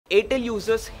Airtel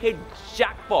users hit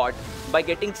jackpot by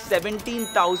getting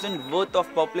 17,000 worth of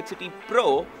Perplexity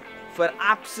Pro for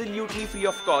absolutely free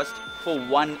of cost for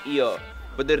 1 year.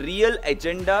 But the real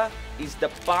agenda is the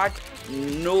part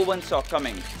no one saw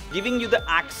coming, giving you the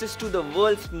access to the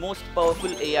world's most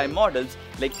powerful AI models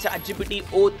like ChatGPT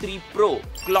o3 Pro,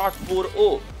 Claude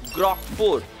 4o, Grok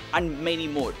 4 and many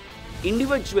more.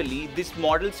 Individually, these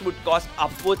models would cost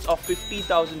upwards of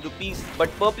 50,000 rupees,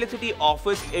 but Perplexity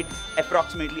offers it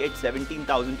approximately at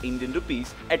 17,000 Indian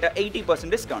rupees at an 80%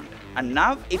 discount. And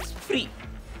now it's free.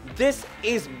 This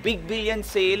is Big Billion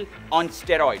Sale on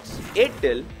steroids.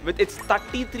 Airtel, with its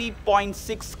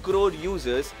 33.6 crore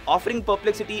users, offering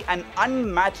Perplexity an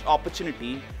unmatched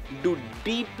opportunity to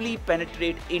deeply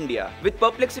penetrate India. With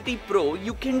Perplexity Pro,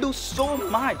 you can do so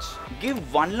much.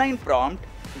 Give one-line prompt,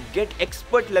 get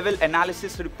expert-level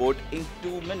analysis report in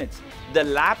 2 minutes. The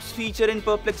labs feature in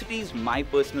Perplexity is my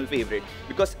personal favorite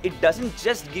because it doesn't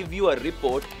just give you a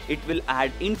report, it will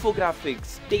add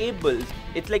infographics, tables.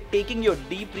 It's like taking your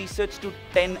deep research to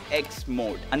 10x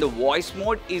mode. And the voice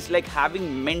mode is like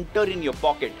having mentor in your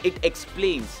pocket. It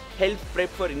explains, helps prep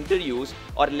for interviews,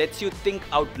 or lets you think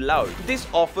out loud. This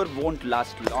offer won't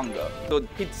last longer. So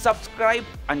hit subscribe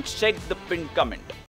and check the pinned comment.